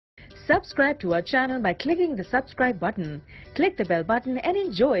Subscribe to our channel by clicking the subscribe button. Click the bell button and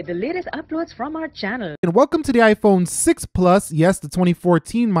enjoy the latest uploads from our channel. And welcome to the iPhone 6 Plus, yes, the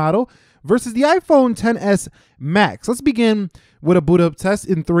 2014 model, versus the iPhone XS Max. Let's begin with a boot up test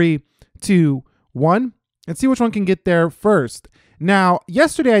in 3, 2, 1, and see which one can get there first. Now,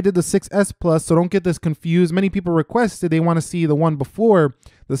 yesterday I did the 6S Plus, so don't get this confused. Many people requested they want to see the one before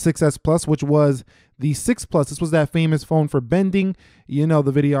the 6S Plus, which was the 6 Plus. This was that famous phone for bending. You know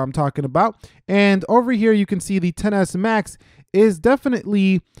the video I'm talking about. And over here, you can see the XS Max is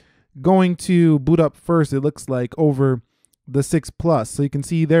definitely going to boot up first, it looks like, over the 6 Plus. So you can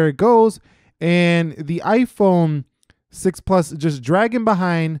see there it goes. And the iPhone 6 Plus just dragging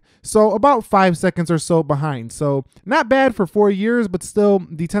behind, so about 5 seconds or so behind. So not bad for 4 years, but still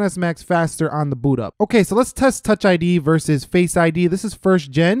the XS Max faster on the boot up. Okay, so let's test Touch ID versus Face ID. This is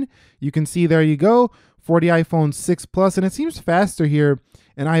first gen. You can see there you go for the iPhone 6 Plus, and it seems faster here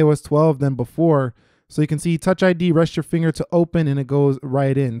in iOS 12 than before. So you can see Touch ID, rest your finger to open and it goes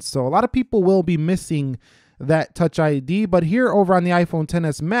right in. So a lot of people will be missing that Touch ID, but here over on the iPhone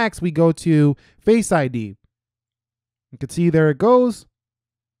XS Max, we go to Face ID. You can see there it goes.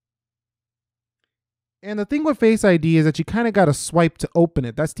 And the thing with Face ID is that you kind of got to swipe to open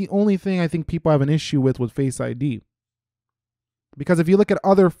it. That's the only thing I think people have an issue with Face ID. Because if you look at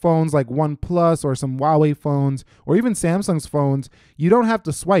other phones like Oneplus or some Huawei phones or even Samsung's phones, you don't have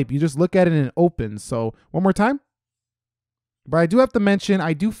to swipe. You just look at it and it opens. So one more time. But I do have to mention,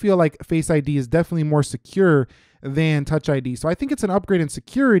 I do feel like Face ID is definitely more secure than Touch ID. So I think it's an upgrade in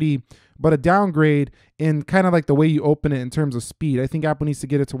security, but a downgrade in kind of like the way you open it in terms of speed. I think Apple needs to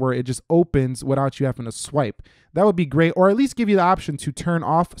get it to where it just opens without you having to swipe. That would be great, or at least give you the option to turn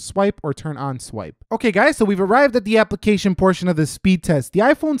off swipe or turn on swipe. Okay guys, so we've arrived at the application portion of the speed test. The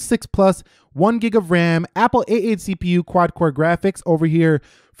iPhone 6 Plus, 1 gig of RAM, Apple A8 CPU, quad-core graphics. Over here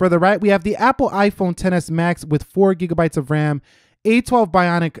for the right, we have the Apple iPhone XS Max with 4 gigabytes of RAM, A12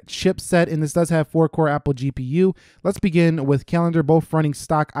 bionic chipset, and this does have 4-core Apple GPU. Let's begin with calendar, both running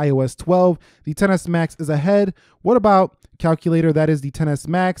stock iOS 12. The XS Max is ahead. What about calculator? That is the XS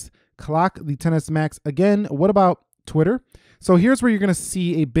Max. Clock, the XS Max again. What about Twitter? So here's where you're going to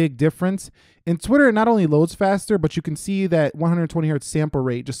see a big difference. In Twitter, it not only loads faster, but you can see that 120 hertz sample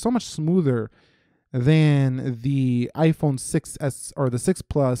rate, just so much smoother than the iPhone 6S or the 6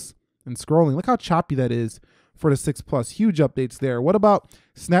 Plus and scrolling. Look how choppy that is for the 6 Plus. Huge updates there. What about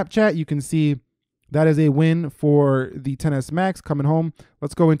Snapchat? You can see that is a win for the XS Max coming home.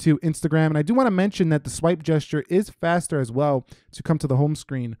 Let's go into Instagram. And I do want to mention that the swipe gesture is faster as well to come to the home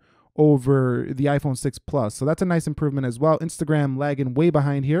screen over the iPhone 6 Plus. So that's a nice improvement as well. Instagram lagging way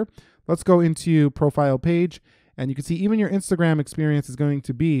behind here. Let's go into profile page. And you can see even your Instagram experience is going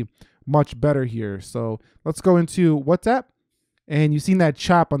to be much better here. So let's go into WhatsApp. And you've seen that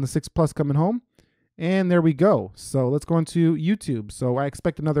chop on the 6 Plus coming home. And there we go. So let's go into YouTube. So I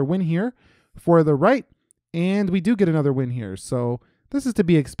expect another win here for the right. And we do get another win here. So this is to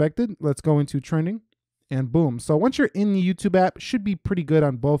be expected. Let's go into trending and boom. So once you're in the YouTube app, it should be pretty good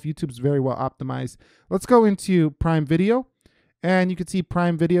on both. YouTube's very well optimized. Let's go into Prime Video. And you can see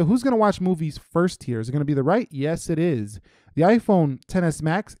Prime Video. Who's going to watch movies first here? Is it going to be the right? Yes, it is. The iPhone XS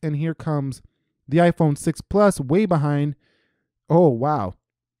Max. And here comes the iPhone 6 Plus way behind. Oh, wow.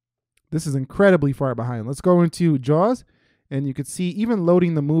 This is incredibly far behind. Let's go into JAWS, and you can see even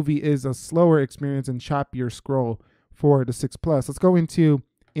loading the movie is a slower experience and choppier scroll for the 6 Plus. Let's go into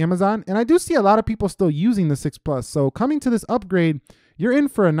Amazon, and I do see a lot of people still using the 6 Plus. So coming to this upgrade, you're in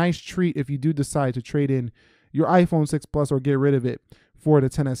for a nice treat if you do decide to trade in your iPhone 6 Plus or get rid of it for the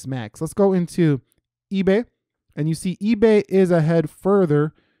XS Max. Let's go into eBay, and you see eBay is ahead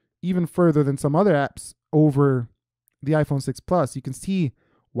further, even further than some other apps over the iPhone 6 Plus. You can see,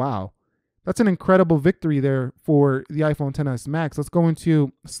 wow. That's an incredible victory there for the iPhone XS Max. Let's go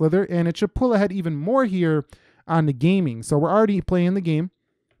into Slither, and it should pull ahead even more here on the gaming. So we're already playing the game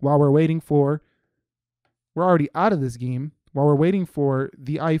while we're waiting for, we're already out of this game while we're waiting for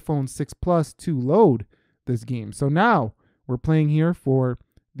the iPhone 6 Plus to load this game. So now we're playing here for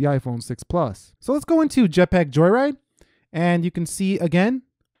the iPhone 6 Plus. So let's go into Jetpack Joyride, and you can see again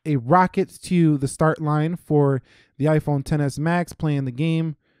a rocket to the start line for the iPhone XS Max playing the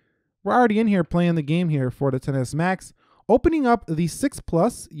game. We're already in here playing the game here for the XS Max. Opening up the 6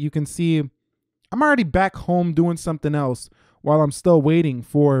 Plus, you can see I'm already back home doing something else while I'm still waiting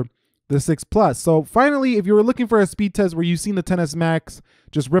for the 6 Plus. So finally, if you were looking for a speed test where you've seen the XS Max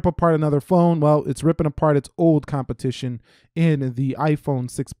just rip apart another phone, well, it's ripping apart its old competition in the iPhone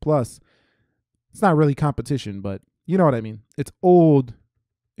 6 Plus. It's not really competition, but you know what I mean. It's old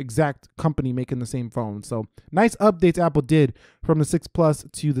exact company making the same phone. So nice updates Apple did from the 6 Plus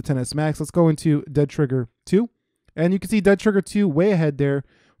to the XS Max. Let's go into Dead Trigger 2. And you can see Dead Trigger 2 way ahead there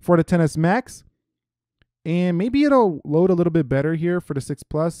for the XS Max. And maybe it'll load a little bit better here for the 6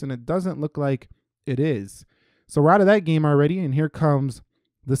 Plus, and it doesn't look like it is. So we're out of that game already, and here comes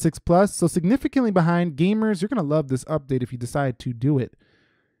the 6 Plus. So significantly behind. Gamers, you're going to love this update if you decide to do it.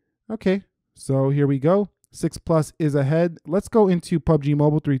 Okay, so here we go. 6 Plus is ahead. Let's go into PUBG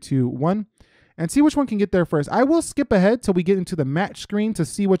Mobile 3, 2, 1 and see which one can get there first. I will skip ahead till we get into the match screen to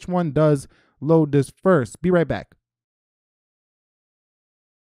see which one does load this first. Be right back.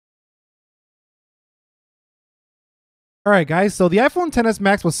 All right, guys, so the iPhone XS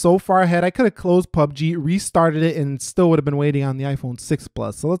Max was so far ahead, I could have closed PUBG, restarted it, and still would have been waiting on the iPhone 6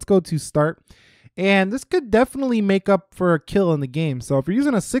 Plus. So let's go to start. And this could definitely make up for a kill in the game. So if you're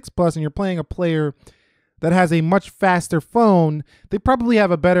using a 6 Plus and you're playing a player that has a much faster phone, they probably have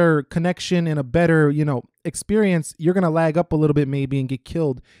a better connection and a better, experience. You're going to lag up a little bit maybe and get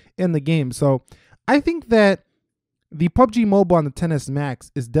killed in the game. So I think that the PUBG Mobile on the XS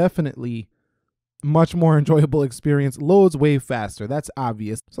Max is definitely much more enjoyable experience, loads way faster. That's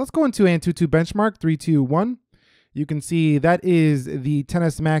obvious. So let's go into Antutu benchmark 3, 2, 1. You can see that is the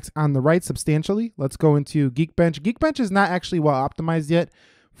XS Max on the right substantially. Let's go into Geekbench. Geekbench is not actually well optimized yet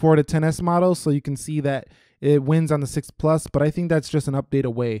for the XS model, so you can see that it wins on the 6 Plus, but I think that's just an update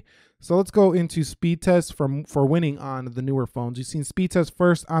away. So let's go into speed test for winning on the newer phones. You've seen speed test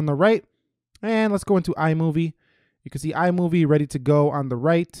first on the right, and let's go into iMovie. You can see iMovie ready to go on the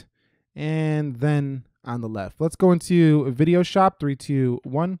right, and then on the left. Let's go into Video Shop 3, 2,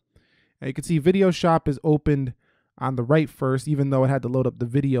 1. And you can see Video Shop is opened on the right first, even though it had to load up the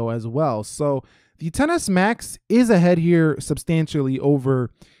video as well. So the XS Max is ahead here substantially over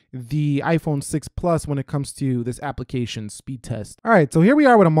the iPhone 6 Plus when it comes to this application speed test. All right, so here we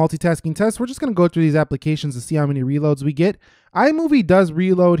are with a multitasking test. We're just gonna go through these applications to see how many reloads we get. iMovie does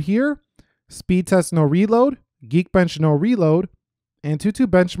reload here. Speed test, no reload. Geekbench, no reload. Antutu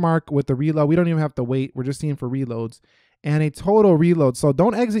benchmark with the reload. We don't even have to wait. We're just seeing for reloads. And a total reload. So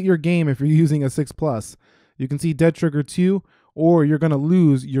don't exit your game if you're using a 6 Plus. You can see Dead Trigger 2, or you're going to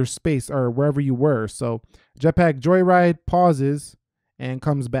lose your space or wherever you were. So Jetpack Joyride pauses and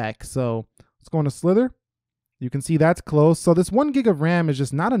comes back. So let's go into Slither. You can see that's close. So this 1 gig of RAM is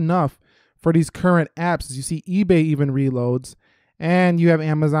just not enough for these current apps. As you see, eBay even reloads. And you have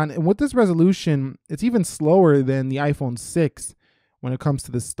Amazon. And with this resolution, it's even slower than the iPhone 6 when it comes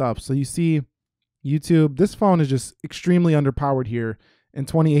to this stuff. So you see YouTube, this phone is just extremely underpowered here in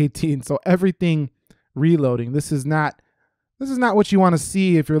 2018. So everything reloading. This is not what you want to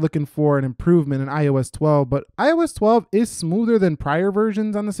see if you're looking for an improvement in iOS 12, but iOS 12 is smoother than prior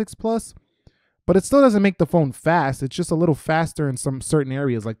versions on the 6 Plus, but it still doesn't make the phone fast. It's just a little faster in some certain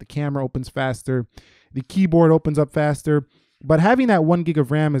areas, like the camera opens faster, the keyboard opens up faster, but having that 1 gig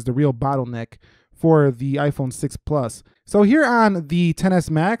of RAM is the real bottleneck for the iPhone 6 Plus. So here on the XS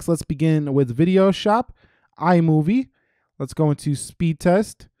Max, let's begin with Video Shop, iMovie. Let's go into Speed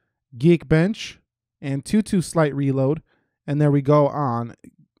Test, Geekbench, and Antutu slight reload. And there we go on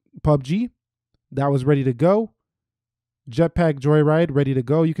PUBG. That was ready to go. Jetpack Joyride, ready to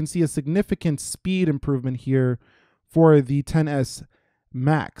go. You can see a significant speed improvement here for the XS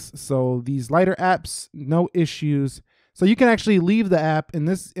Max. So these lighter apps, no issues. So you can actually leave the app in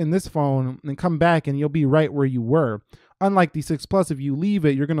this phone and come back and you'll be right where you were. Unlike the 6 Plus, if you leave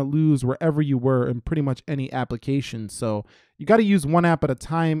it, you're going to lose wherever you were in pretty much any application. So you got to use one app at a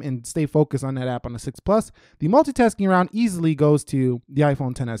time and stay focused on that app on the 6 Plus. The multitasking round easily goes to the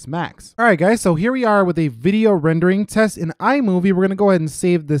iPhone XS Max. All right, guys, so here we are with a video rendering test in iMovie. We're going to go ahead and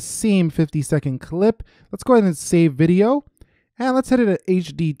save the same 50-second clip. Let's go ahead and save video. And let's hit it at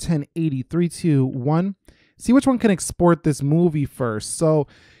HD 1080, 3, 2, 1. See which one can export this movie first. So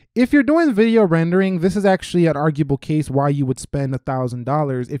if you're doing video rendering, this is actually an arguable case why you would spend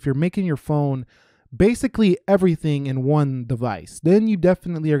 $1,000 if you're making your phone basically everything in one device. Then you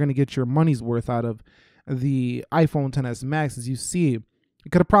definitely are going to get your money's worth out of the iPhone XS Max. As you see, you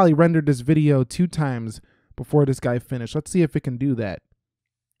could have probably rendered this video 2 times before this guy finished. Let's see if it can do that.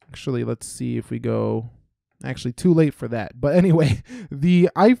 Actually, let's see if we go. Actually, too late for that. But anyway, the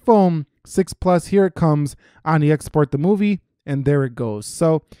iPhone 6 Plus, here it comes on the export the movie. And there it goes.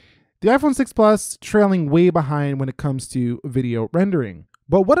 So the iPhone 6 Plus trailing way behind when it comes to video rendering.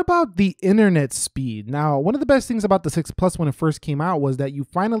 But what about the internet speed? Now, one of the best things about the 6 Plus when it first came out was that you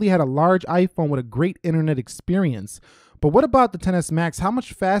finally had a large iPhone with a great internet experience. But what about the XS Max? How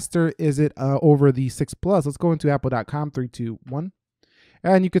much faster is it over the 6 Plus? Let's go into apple.com, 3, 2, 1.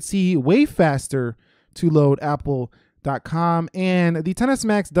 And you could see way faster to load Apple Yahoo.com, and the XS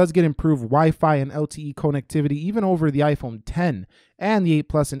Max does get improved Wi-Fi and LTE connectivity even over the iPhone 10 and the 8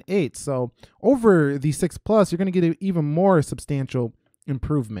 Plus and 8. So over the 6 Plus, you're going to get an even more substantial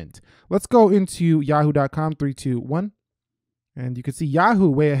improvement. Let's go into Yahoo.com, 3, 2, 1, and you can see Yahoo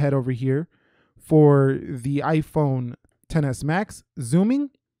way ahead over here for the iPhone XS Max.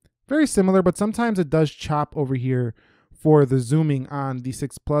 Zooming, very similar, but sometimes it does chop over here for the zooming on the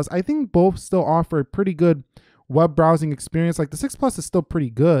 6 Plus. I think both still offer a pretty good web browsing experience. Like the 6 Plus is still pretty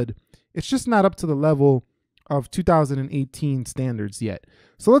good. It's just not up to the level of 2018 standards yet.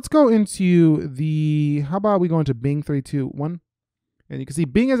 So let's go into the, how about we go into Bing, 3, 2, 1. And you can see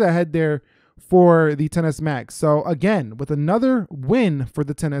Bing is ahead there for the XS Max. So again, with another win for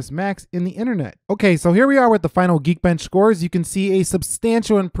the XS Max in the internet. Okay, so here we are with the final Geekbench scores. You can see a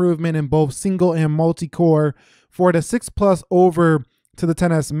substantial improvement in both single and multi-core for the 6 Plus over to the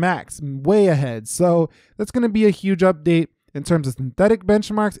XS Max, way ahead. So that's going to be a huge update in terms of synthetic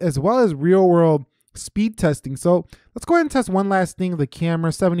benchmarks as well as real world speed testing. So let's go ahead and test one last thing. The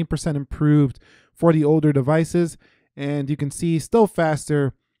camera, 70% improved for the older devices. And you can see still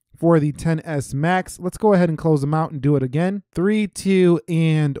faster for the XS Max. Let's go ahead and close them out and do it again. 3, 2,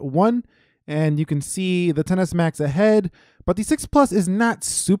 and 1. And you can see the XS Max ahead, but the 6 Plus is not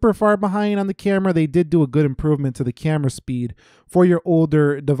super far behind on the camera. They did do a good improvement to the camera speed for your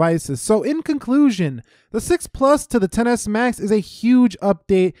older devices. So in conclusion, the 6 Plus to the XS Max is a huge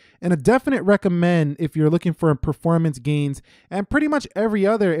update and a definite recommend if you're looking for performance gains and pretty much every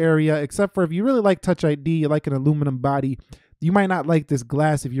other area, except for if you really like Touch ID, you like an aluminum body. You might not like this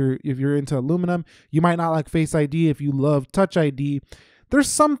glass if you're into aluminum. You might not like Face ID if you love Touch ID. There's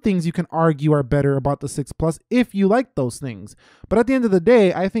some things you can argue are better about the 6 Plus if you like those things. But at the end of the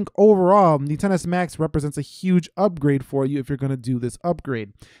day, I think overall, the XS Max represents a huge upgrade for you if you're going to do this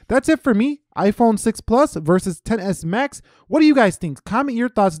upgrade. That's it for me. iPhone 6 Plus versus XS Max. What do you guys think? Comment your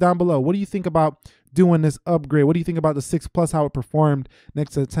thoughts down below. What do you think about doing this upgrade? What do you think about the 6 Plus, how it performed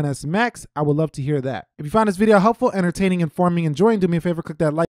next to the XS Max? I would love to hear that. If you found this video helpful, entertaining, informing, enjoying, do me a favor, click that like